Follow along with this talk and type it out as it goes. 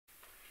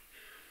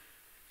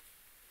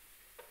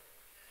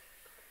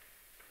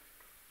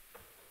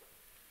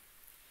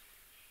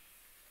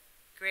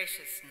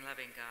Gracious and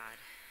loving God,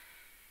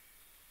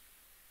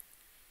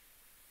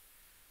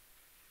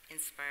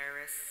 inspire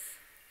us,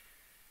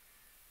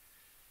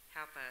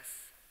 help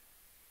us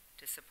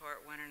to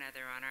support one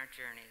another on our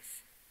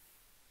journeys.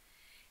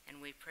 And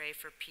we pray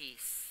for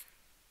peace.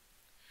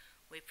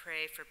 We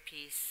pray for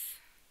peace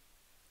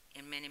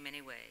in many,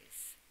 many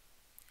ways.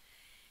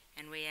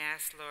 And we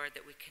ask, Lord,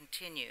 that we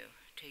continue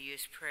to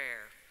use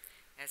prayer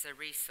as a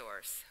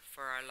resource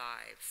for our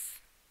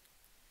lives,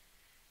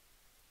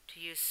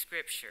 to use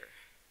Scripture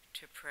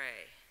to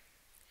pray,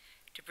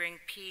 to bring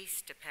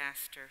peace to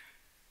Pastor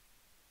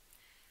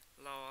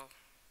Lowell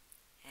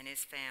and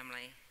his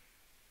family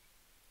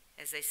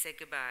as they say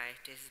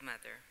goodbye to his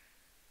mother,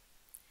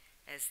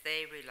 as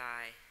they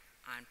rely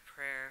on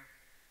prayer,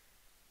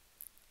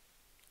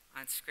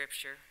 on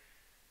Scripture,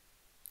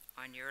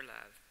 on your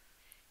love,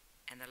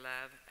 and the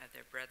love of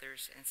their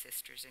brothers and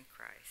sisters in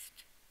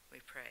Christ.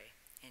 We pray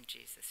in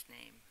Jesus'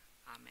 name.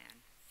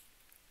 Amen.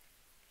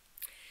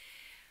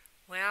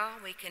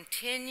 Well, we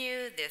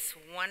continue this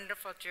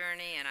wonderful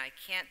journey, and I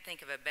can't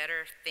think of a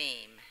better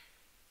theme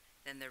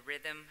than the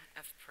rhythm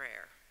of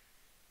prayer.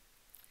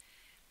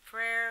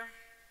 Prayer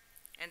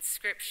and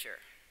Scripture,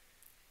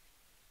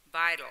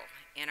 vital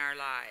in our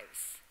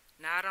lives,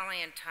 not only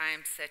in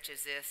times such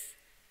as this,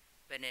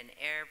 but in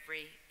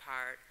every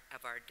part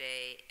of our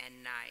day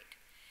and night.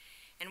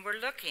 And we're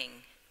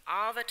looking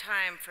all the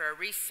time for a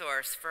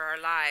resource for our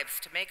lives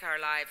to make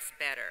our lives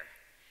better.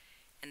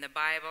 And the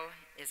Bible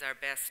is our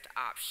best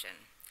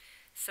option.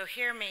 So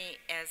hear me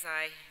as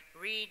I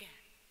read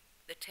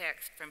the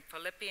text from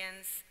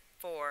Philippians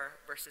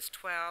 4, verses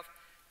 12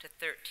 to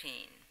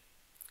 13.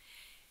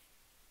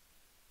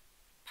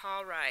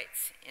 Paul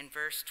writes in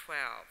verse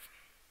 12,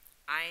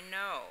 I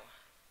know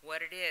what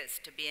it is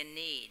to be in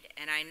need,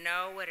 and I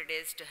know what it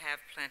is to have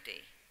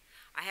plenty.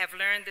 I have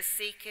learned the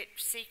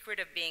secret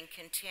of being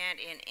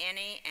content in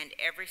any and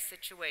every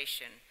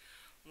situation,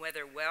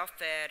 whether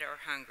well-fed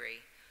or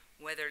hungry,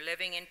 whether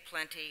living in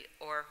plenty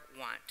or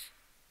want.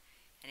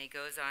 And he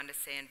goes on to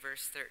say in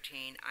verse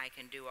 13, I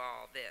can do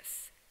all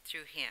this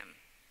through him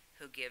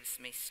who gives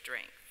me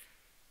strength.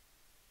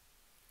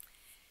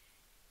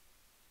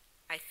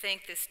 I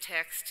think this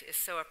text is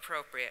so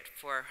appropriate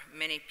for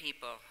many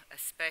people,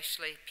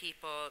 especially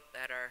people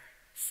that are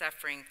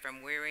suffering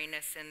from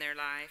weariness in their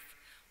life,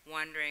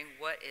 wondering,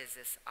 what is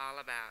this all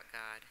about,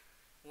 God?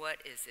 What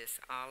is this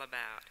all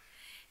about?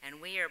 And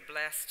we are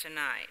blessed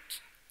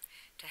tonight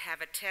to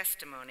have a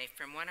testimony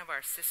from one of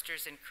our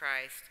sisters in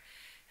Christ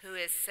who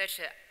is such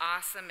an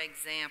awesome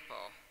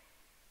example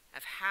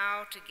of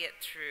how to get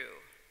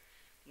through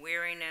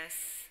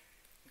weariness,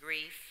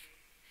 grief,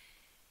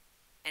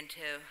 and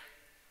to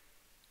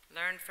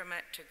learn from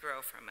it, to grow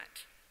from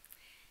it.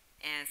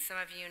 And some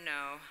of you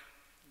know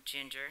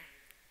Ginger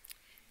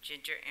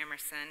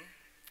Emerson,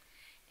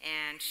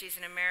 and she's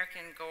an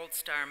American Gold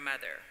Star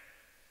mother.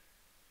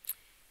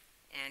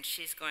 And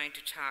she's going to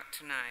talk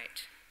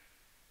tonight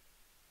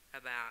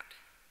about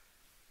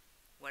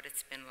what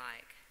it's been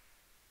like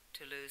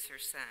to lose her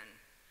son,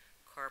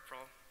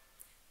 Corporal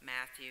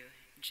Matthew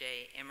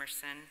J.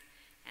 Emerson,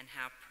 and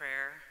how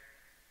prayer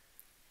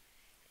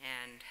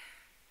and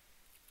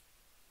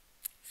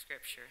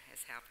Scripture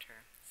has helped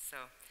her.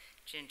 So,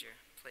 Ginger,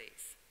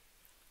 please.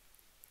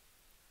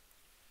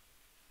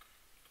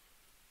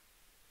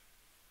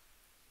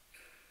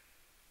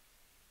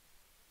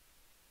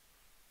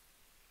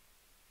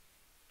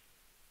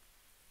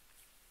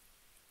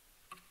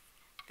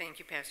 Thank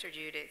you, Pastor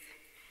Judith.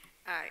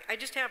 I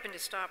just happened to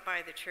stop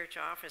by the church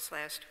office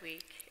last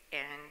week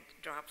and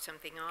drop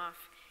something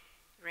off.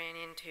 Ran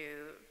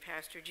into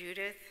Pastor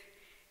Judith,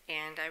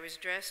 and I was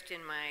dressed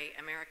in my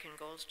American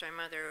Gold Star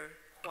Mother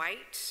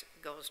whites.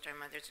 Gold Star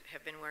Mothers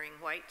have been wearing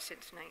white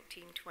since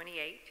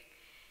 1928,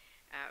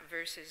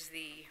 versus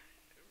the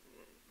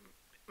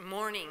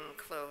mourning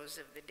clothes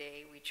of the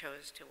day. We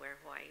chose to wear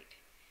white.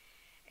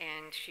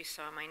 And she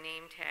saw my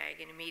name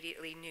tag and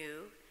immediately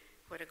knew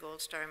what a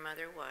Gold Star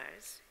Mother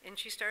was, and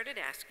she started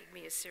asking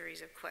me a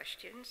series of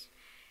questions,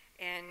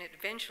 and it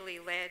eventually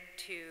led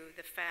to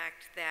the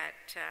fact that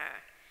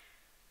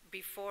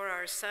before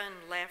our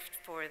son left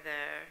for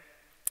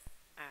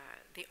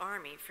the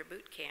Army for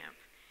boot camp,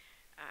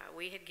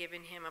 we had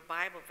given him a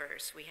Bible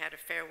verse. We had a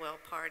farewell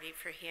party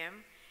for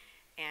him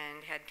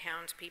and had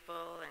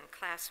townspeople and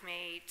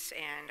classmates,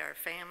 and our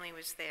family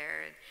was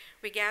there. And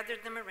we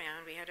gathered them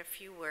around. We had a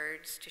few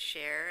words to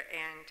share,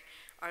 and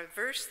our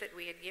verse that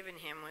we had given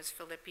him was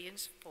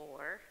Philippians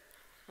 4,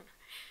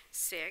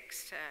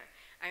 6.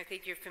 I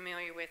think you're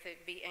familiar with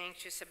it. Be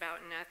anxious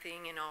about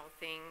nothing, in all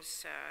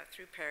things,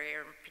 through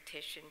prayer and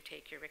petition,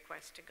 take your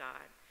request to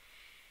God.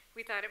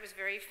 We thought it was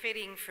very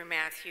fitting for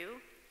Matthew.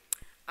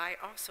 I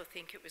also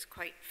think it was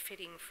quite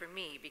fitting for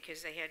me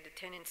because I had the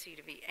tendency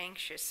to be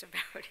anxious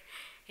about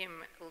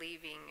him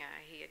leaving.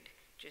 He had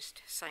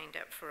just signed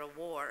up for a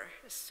war,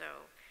 so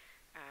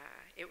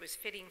it was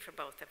fitting for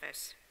both of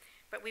us.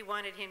 But we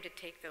wanted him to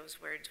take those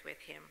words with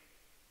him.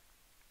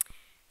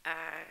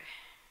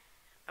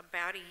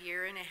 About a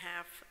year and a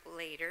half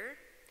later,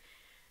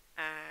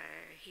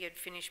 He had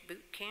finished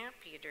boot camp,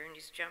 he had earned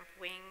his jump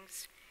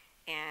wings,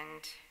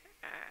 and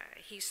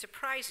he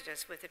surprised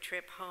us with a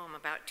trip home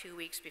about 2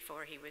 weeks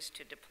before he was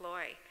to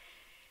deploy.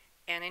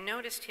 And I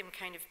noticed him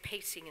kind of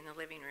pacing in the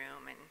living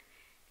room,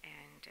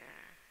 and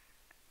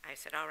I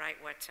said, "All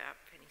right, what's up?"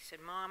 And he said,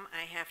 "Mom,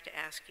 I have to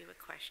ask you a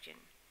question.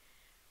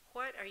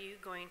 What are you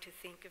going to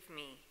think of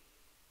me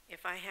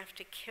if I have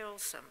to kill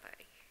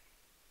somebody?"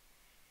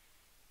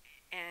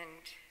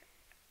 And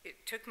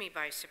it took me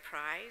by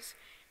surprise,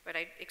 but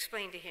I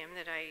explained to him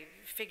that I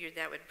figured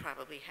that would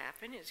probably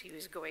happen as he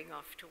was going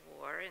off to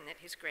war, and that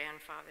his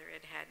grandfather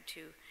had had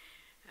to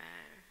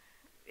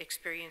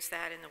experience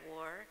that in the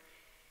war.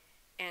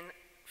 And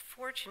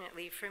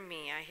fortunately for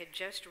me, I had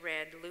just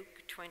read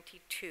Luke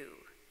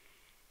 22,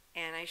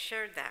 and I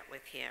shared that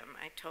with him.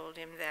 I told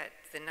him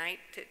that the night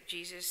that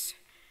Jesus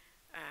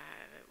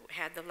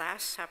had the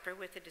Last Supper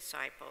with the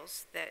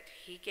disciples, that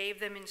he gave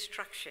them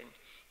instruction.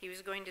 He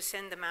was going to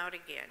send them out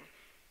again.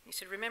 He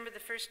said, "Remember the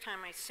first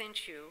time I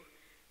sent you,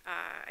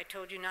 I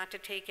told you not to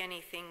take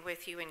anything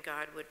with you and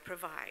God would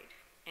provide."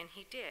 And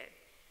he did.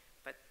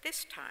 "But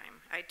this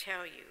time, I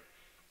tell you,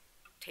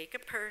 take a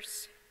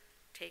purse,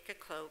 take a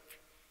cloak,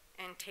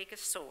 and take a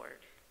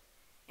sword.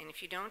 And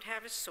if you don't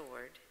have a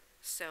sword,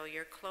 sell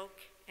your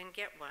cloak and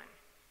get one."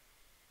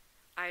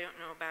 I don't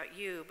know about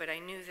you, but I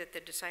knew that the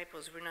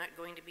disciples were not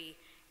going to be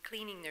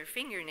cleaning their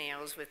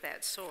fingernails with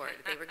that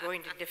sword. They were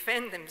going to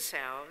defend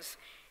themselves,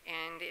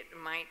 and it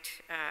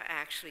might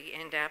actually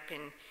end up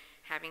in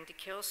having to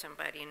kill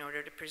somebody in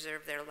order to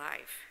preserve their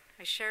life.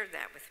 I shared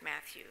that with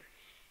Matthew,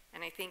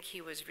 and I think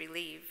he was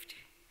relieved.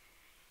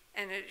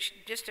 And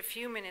just a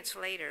few minutes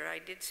later, I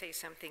did say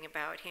something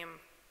about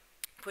him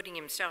putting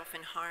himself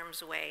in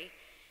harm's way,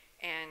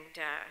 and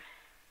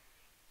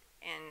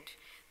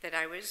that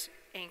I was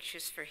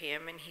anxious for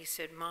him. And he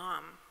said,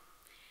 "Mom,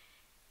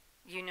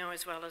 you know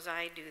as well as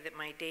I do that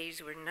my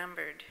days were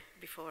numbered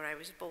before I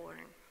was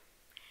born."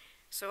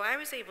 So I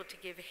was able to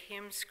give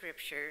him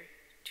scripture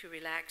to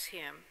relax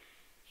him.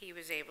 He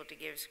was able to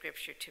give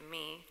scripture to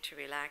me to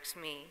relax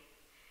me.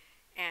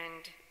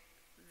 And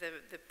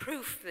the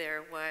proof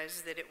there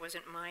was that it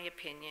wasn't my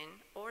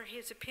opinion or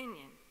his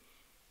opinion.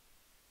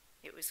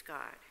 It was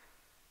God.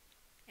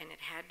 And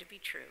it had to be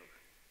true.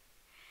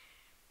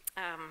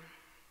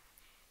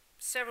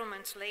 Several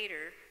months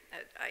later,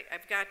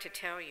 I've got to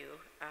tell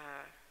you,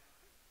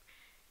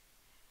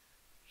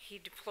 he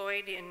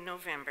deployed in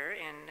November,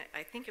 and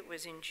I think it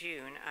was in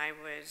June. I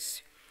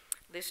was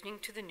listening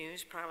to the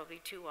news probably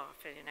too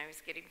often, and I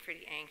was getting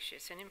pretty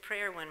anxious. And in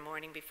prayer one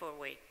morning before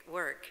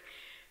work,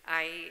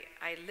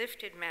 I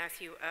lifted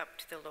Matthew up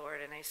to the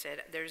Lord, and I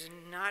said, "There's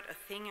not a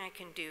thing I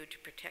can do to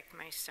protect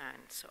my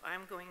son, so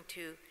I'm going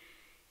to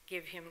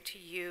give him to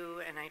you,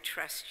 and I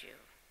trust you."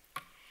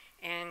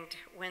 And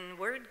when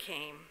word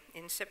came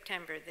in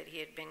September that he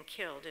had been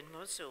killed in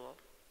Mosul,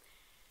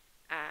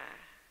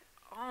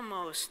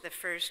 almost the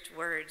first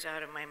words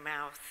out of my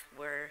mouth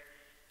were,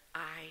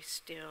 "I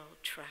still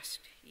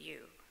trust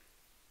you."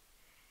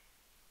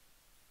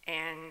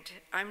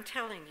 And I'm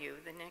telling you,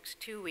 the next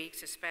 2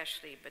 weeks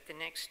especially, but the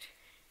next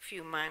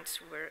few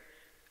months were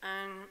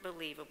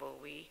unbelievable.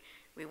 We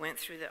went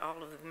through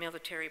all of the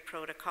military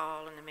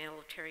protocol and the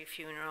military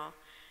funeral.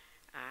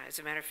 As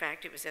a matter of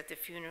fact, it was at the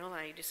funeral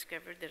I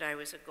discovered that I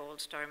was a Gold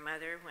Star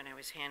mother when I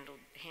was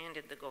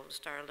handed the Gold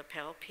Star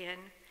lapel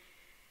pin.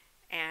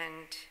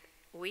 And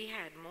we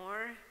had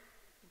more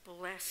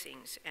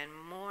blessings and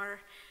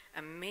more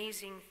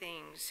amazing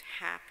things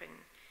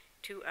happen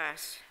to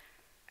us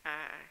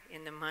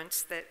in the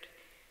months that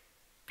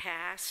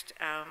passed,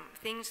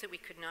 things that we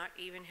could not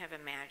even have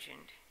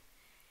imagined.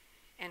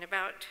 And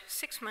about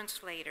 6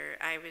 months later,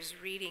 I was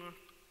reading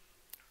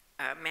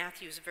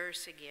Matthew's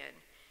verse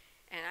again.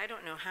 And I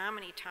don't know how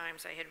many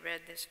times I had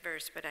read this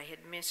verse, but I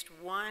had missed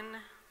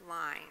one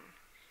line.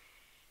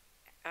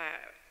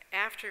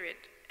 After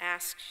it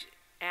asked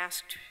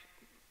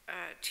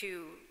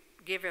to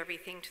give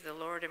everything to the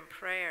Lord in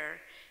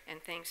prayer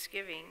and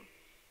thanksgiving,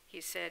 he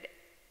said,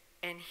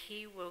 "And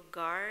he will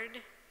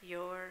guard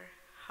your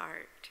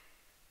heart."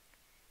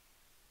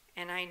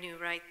 And I knew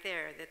right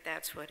there that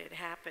that's what had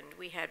happened.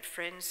 We had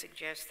friends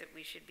suggest that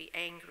we should be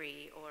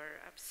angry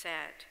or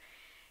upset,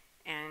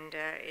 and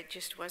it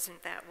just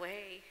wasn't that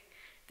way.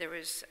 There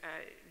was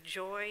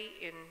joy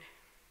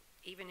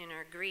even in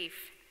our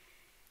grief,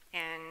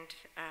 and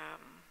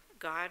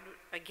God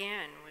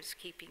again was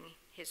keeping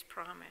his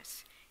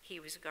promise. He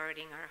was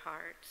guarding our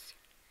hearts.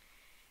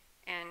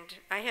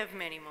 And I have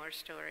many more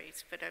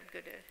stories, but I'm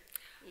going to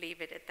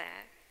leave it at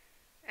that.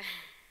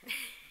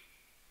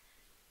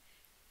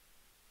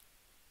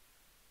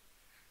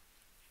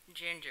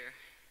 Ginger,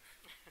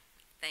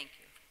 thank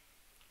you.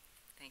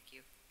 Thank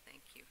you.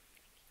 Thank you. I'm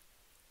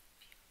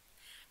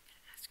going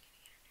to ask you to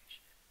introduce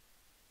you.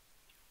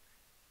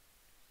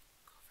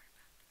 Go over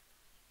about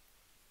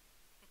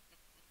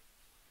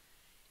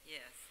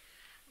Yes.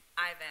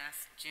 I've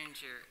asked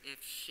Ginger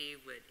if she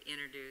would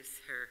introduce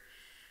her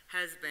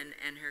husband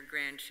and her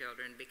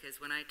grandchildren,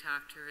 because when I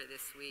talked to her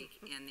this week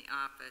in the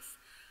office,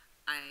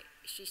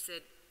 she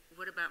said,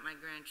 what about my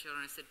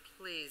grandchildren? I said,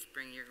 please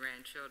bring your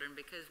grandchildren,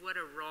 because what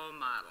a role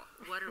model.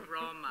 What a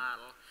role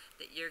model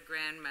that your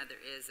grandmother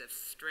is of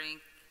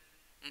strength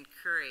and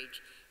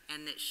courage,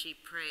 and that she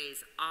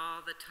prays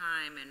all the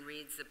time and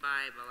reads the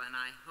Bible. And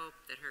I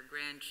hope that her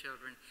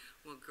grandchildren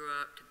will grow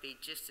up to be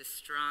just as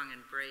strong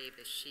and brave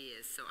as she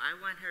is. So I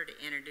want her to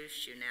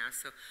introduce you now.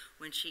 So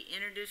when she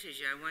introduces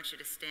you, I want you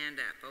to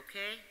stand up,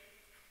 okay?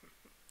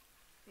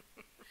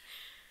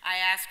 I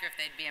asked her if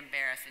they'd be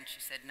embarrassed, and she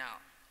said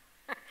no.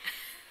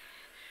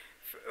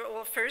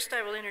 Well, first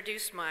I will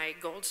introduce my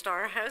Gold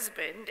Star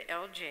husband,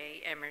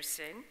 L.J.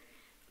 Emerson,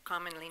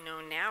 commonly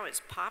known now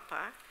as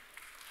Papa.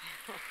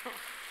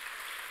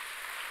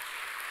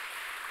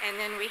 And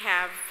then we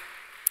have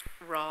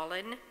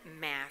Rollin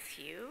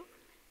Matthew,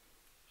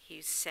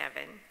 he's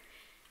 7.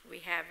 We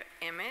have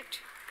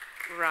Emmett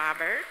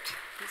Robert,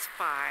 he's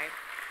 5.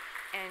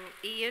 And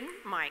Ian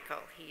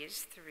Michael, he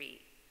is 3.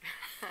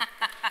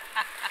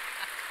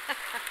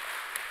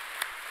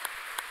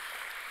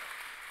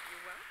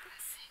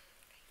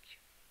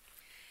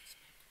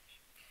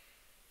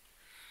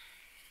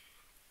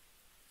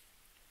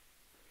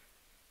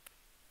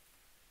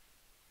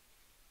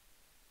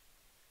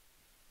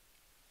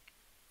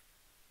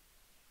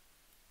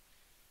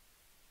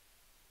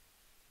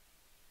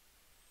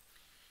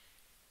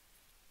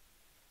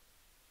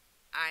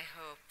 I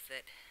hope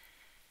that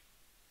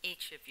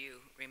each of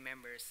you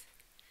remembers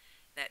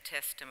that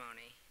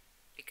testimony,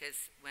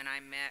 because when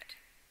I met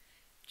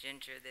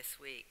Ginger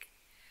this week,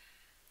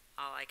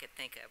 all I could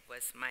think of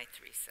was my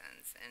 3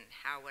 sons and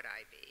how would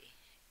I be.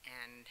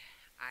 And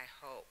I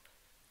hope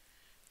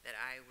that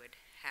I would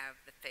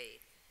have the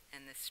faith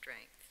and the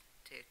strength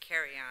to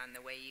carry on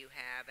the way you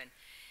have.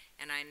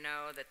 And I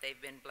know that they've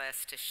been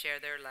blessed to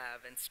share their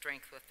love and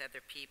strength with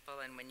other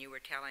people. And when you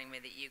were telling me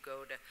that you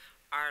go to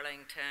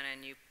Arlington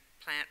and you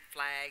plant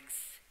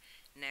flags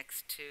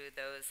next to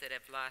those that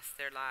have lost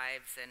their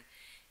lives, and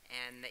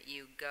that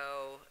you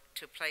go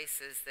to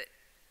places that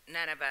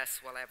none of us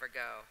will ever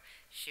go.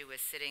 She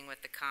was sitting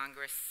with the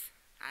Congress,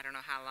 I don't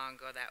know how long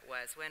ago that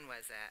was. When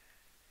was that?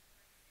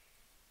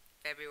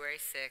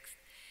 February 6th.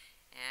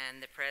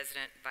 And the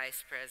president,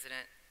 vice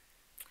president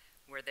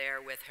were there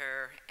with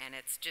her, and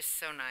it's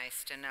just so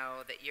nice to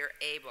know that you're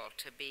able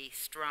to be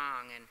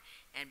strong and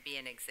be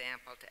an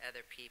example to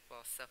other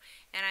people. So,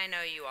 and I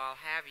know you all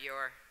have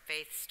your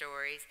faith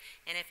stories,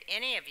 and if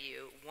any of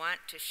you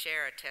want to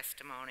share a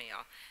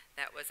testimonial,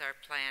 that was our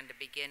plan to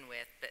begin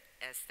with, but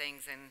as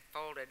things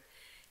unfolded,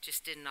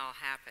 just didn't all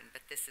happen.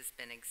 But this has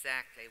been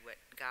exactly what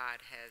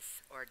God has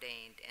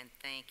ordained, and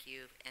thank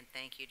you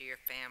to your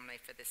family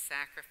for the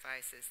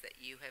sacrifices that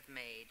you have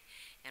made,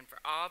 and for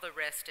all the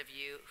rest of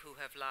you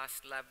who have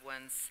lost loved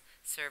ones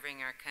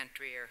serving our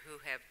country, or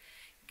who have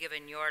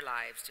given your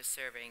lives to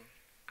serving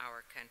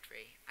our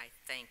country. I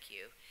thank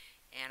you.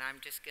 And I'm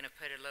just going to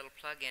put a little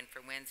plug in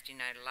for Wednesday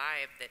Night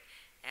Live, that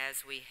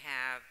as we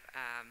have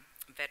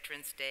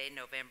Veterans Day,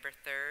 November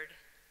 3rd,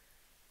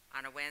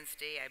 on a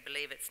Wednesday, I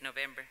believe it's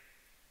November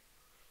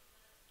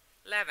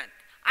 11th.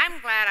 I'm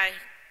glad I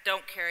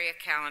don't carry a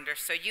calendar,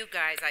 so you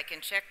guys, I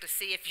can check to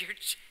see if you're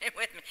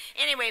with me.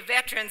 Anyway,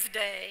 Veterans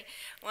Day,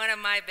 one of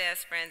my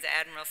best friends,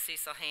 Admiral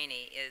Cecil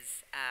Haney,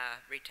 is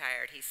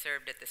retired. He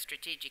served at the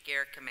Strategic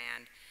Air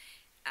Command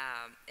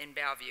in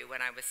Bellevue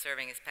when I was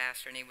serving as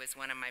pastor, and he was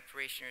one of my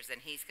parishioners,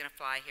 and he's going to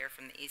fly here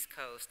from the East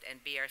Coast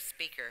and be our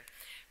speaker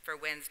for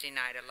Wednesday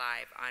Night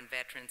Alive on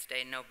Veterans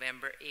Day,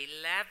 November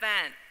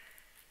 11th.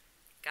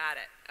 Got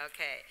it.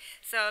 Okay.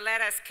 So let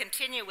us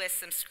continue with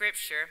some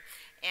scripture,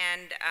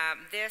 and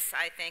this,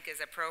 I think, is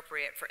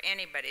appropriate for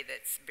anybody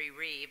that's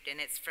bereaved,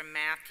 and it's from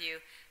Matthew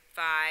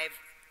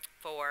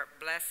 5:4.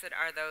 Blessed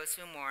are those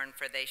who mourn,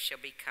 for they shall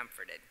be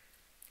comforted.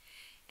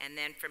 And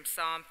then from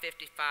Psalm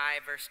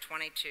 55, verse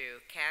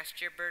 22,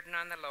 cast your burden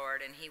on the Lord,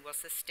 and he will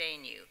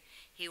sustain you.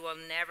 He will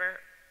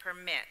never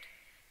permit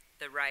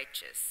the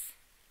righteous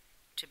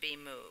to be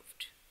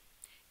moved.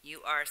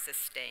 You are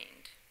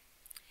sustained.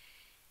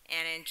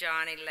 And in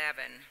John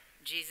 11,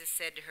 Jesus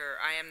said to her,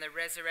 I am the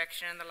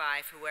resurrection and the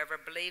life. Whoever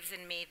believes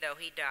in me, though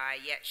he die,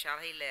 yet shall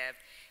he live.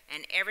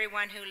 And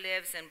everyone who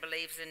lives and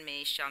believes in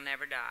me shall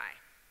never die.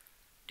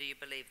 Do you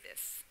believe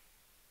this?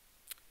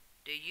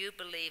 Do you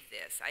believe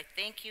this? I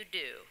think you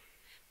do,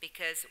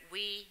 because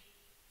we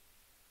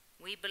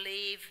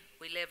believe,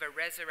 we live a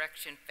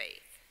resurrection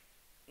faith.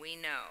 We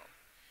know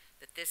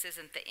that this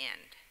isn't the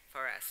end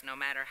for us. No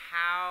matter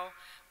how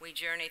we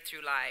journey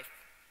through life,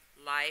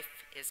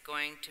 life is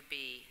going to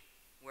be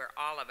where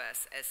all of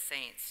us as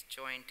saints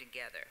join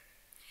together.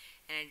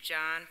 And in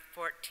John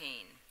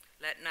 14,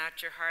 let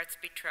not your hearts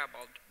be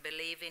troubled.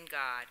 Believe in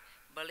God.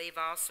 Believe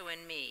also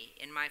in me.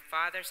 In my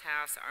Father's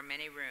house are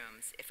many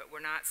rooms. If it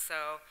were not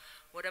so,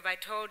 would have I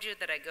told you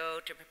that I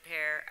go to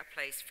prepare a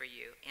place for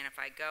you? And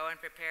if I go and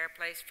prepare a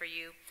place for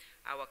you,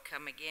 I will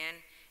come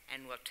again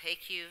and will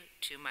take you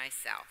to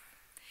myself.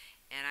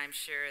 And I'm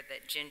sure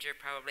that Ginger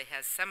probably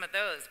has some of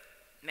those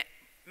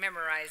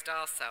memorized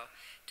also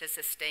to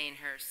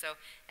sustain her. So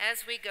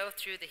as we go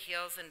through the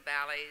hills and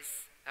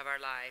valleys of our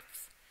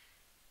lives,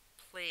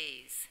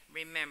 please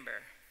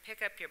remember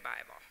pick up your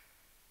Bible.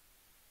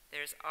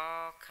 There's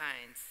all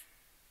kinds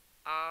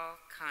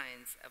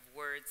of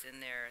words in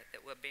there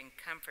that will bring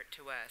comfort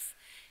to us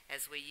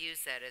as we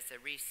use that as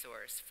a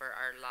resource for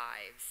our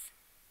lives.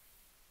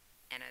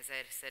 And as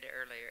I said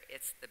earlier,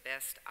 it's the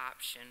best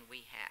option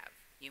we have.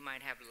 You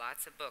might have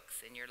lots of books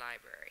in your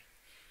library,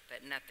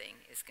 but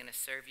nothing is going to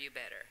serve you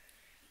better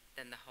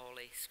than the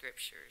Holy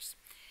Scriptures.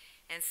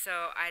 And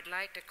so I'd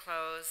like to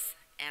close,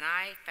 and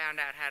I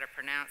found out how to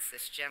pronounce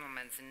this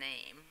gentleman's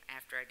name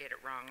after I did it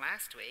wrong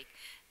last week.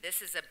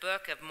 This is a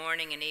book of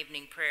morning and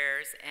evening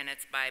prayers, and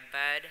it's by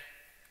Bud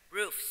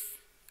Roofs.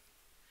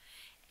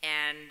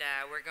 And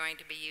we're going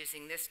to be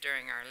using this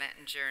during our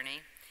Lenten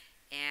journey.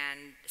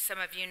 And some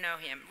of you know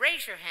him.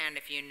 Raise your hand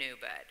if you knew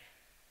Bud,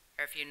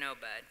 or if you know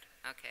Bud.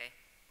 Okay,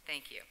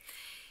 thank you.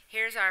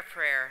 Here's our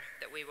prayer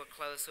that we will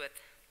close with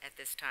at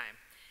this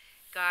time.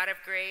 God of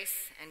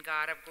grace and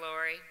God of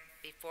glory,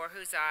 before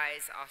whose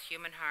eyes all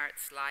human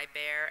hearts lie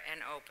bare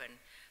and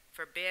open,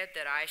 forbid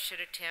that I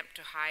should attempt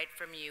to hide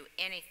from you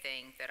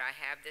anything that I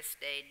have this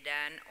day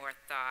done or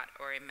thought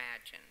or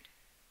imagined.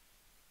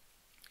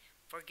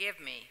 Forgive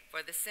me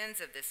for the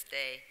sins of this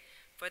day,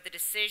 for the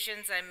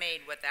decisions I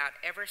made without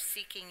ever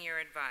seeking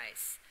your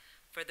advice,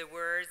 for the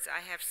words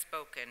I have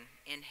spoken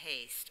in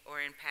haste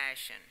or in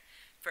passion,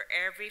 for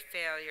every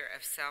failure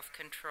of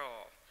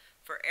self-control,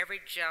 for every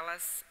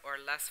jealous or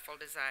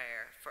lustful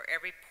desire, for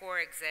every poor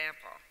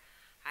example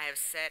I have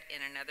set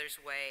in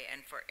another's way,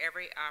 and for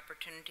every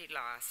opportunity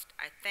lost.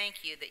 I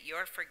thank you that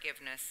your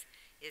forgiveness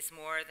is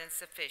more than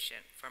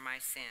sufficient for my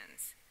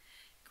sins.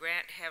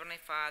 Grant, Heavenly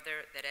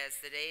Father, that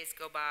as the days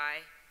go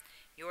by,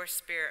 your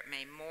Spirit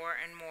may more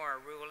and more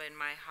rule in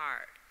my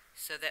heart,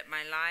 so that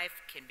my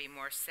life can be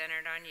more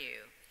centered on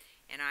you,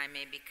 and I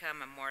may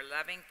become a more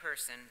loving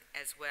person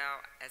as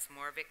well as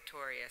more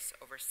victorious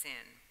over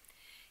sin.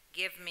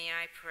 Give me,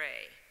 I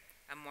pray,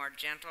 a more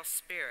gentle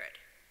spirit,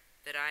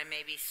 that I may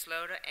be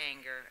slow to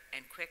anger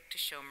and quick to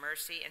show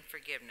mercy and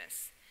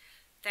forgiveness.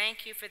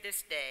 Thank you for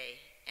this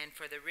day and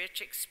for the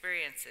rich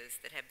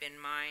experiences that have been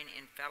mine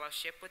in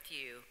fellowship with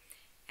you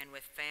and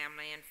with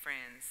family and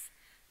friends.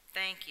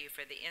 Thank you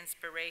for the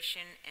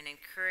inspiration and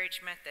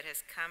encouragement that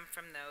has come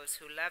from those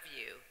who love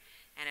you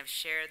and have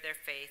shared their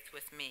faith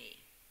with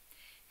me.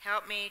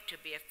 Help me to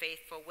be a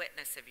faithful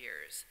witness of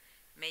yours.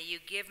 May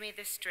you give me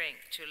the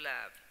strength to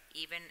love,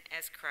 even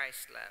as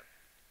Christ loved.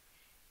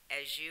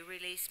 As you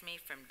release me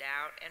from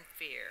doubt and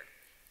fear,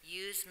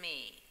 use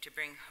me to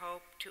bring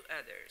hope to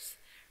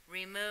others.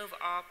 Remove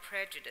all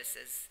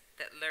prejudices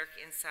that lurk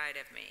inside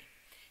of me.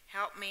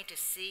 Help me to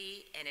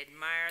see and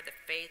admire the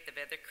faith of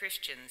other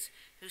Christians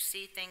who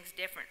see things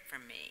different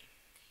from me.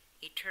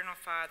 Eternal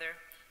Father,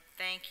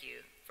 thank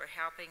you for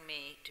helping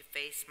me to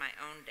face my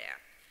own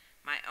death.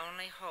 My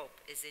only hope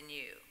is in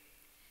you.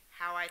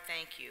 How I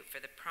thank you for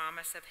the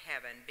promise of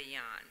heaven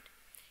beyond.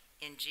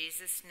 In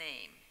Jesus'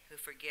 name, who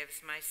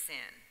forgives my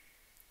sin,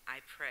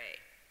 I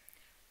pray.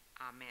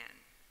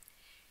 Amen.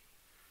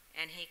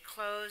 And he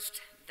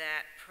closed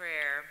that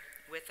prayer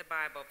with a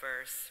Bible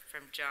verse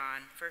from 1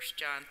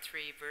 John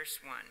 3, verse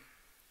 1.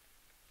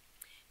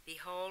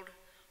 Behold,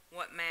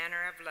 what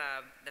manner of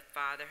love the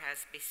Father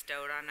has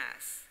bestowed on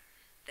us,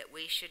 that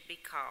we should be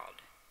called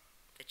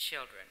the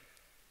children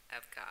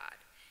of God.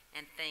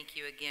 And thank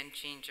you again,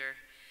 Ginger,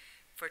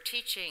 for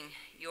teaching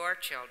your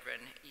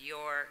children,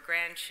 your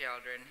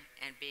grandchildren,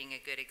 and being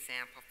a good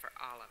example for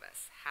all of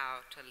us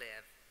how to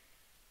live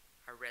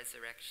a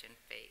resurrection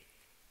faith.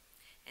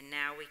 And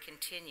now we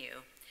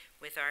continue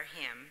with our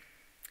hymn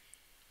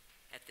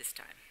at this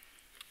time.